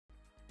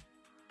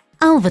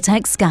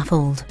Alvetex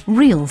Scaffold,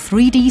 real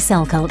 3D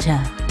cell culture,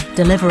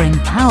 delivering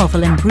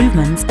powerful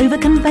improvements over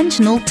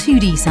conventional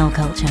 2D cell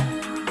culture.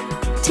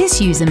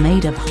 Tissues are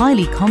made of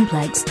highly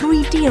complex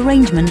 3D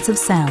arrangements of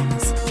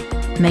cells.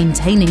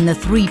 Maintaining the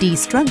 3D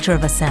structure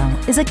of a cell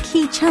is a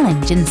key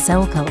challenge in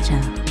cell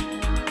culture.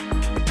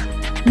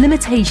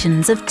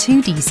 Limitations of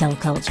 2D cell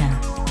culture.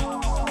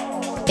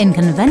 In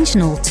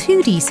conventional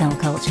 2D cell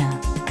culture,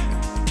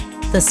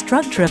 the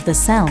structure of the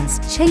cells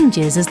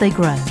changes as they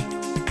grow.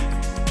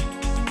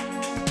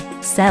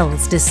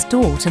 Cells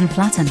distort and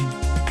flatten,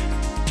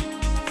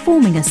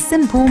 forming a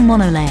simple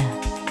monolayer.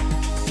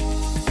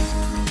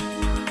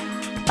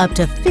 Up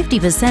to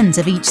 50%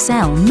 of each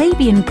cell may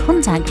be in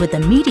contact with the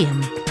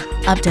medium.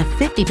 Up to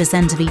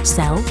 50% of each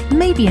cell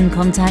may be in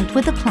contact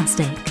with the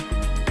plastic.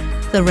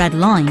 The red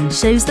line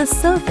shows the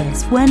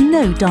surface where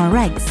no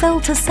direct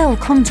cell-to-cell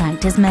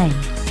contact is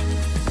made.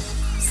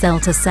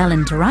 Cell-to-cell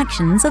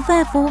interactions are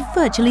therefore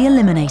virtually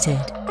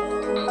eliminated.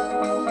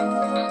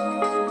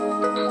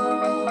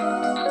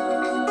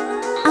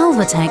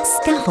 Alvetex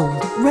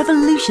Scaffold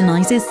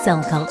revolutionizes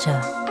cell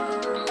culture.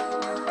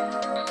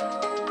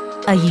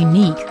 A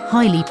unique,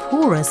 highly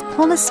porous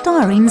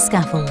polystyrene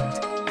scaffold.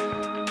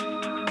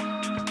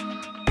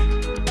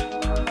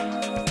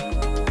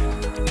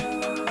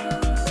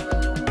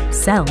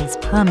 Cells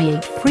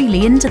permeate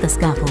freely into the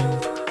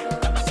scaffold.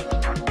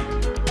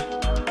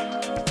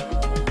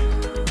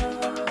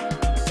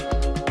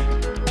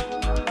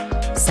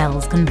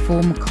 Cells can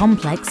form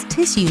complex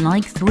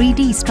tissue-like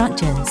 3D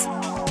structures.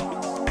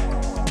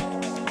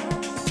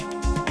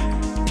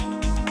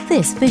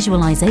 This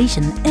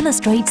visualization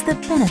illustrates the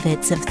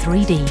benefits of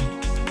 3D.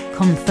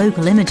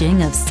 Confocal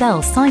imaging of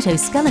cell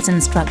cytoskeleton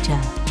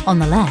structure. On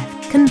the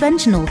left,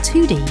 conventional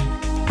 2D,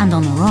 and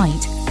on the right,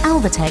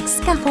 Alvetex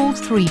Scaffold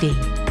 3D.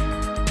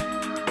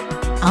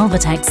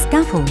 Alvetex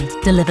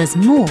Scaffold delivers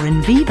more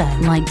in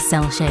vivo-like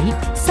cell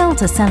shape,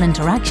 cell-to-cell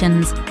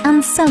interactions,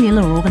 and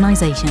cellular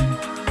organization.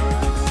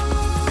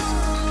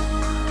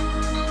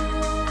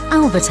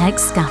 Alvetex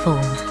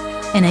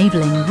Scaffold,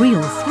 enabling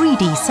real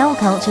 3D cell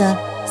culture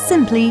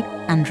simply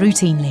and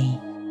routinely.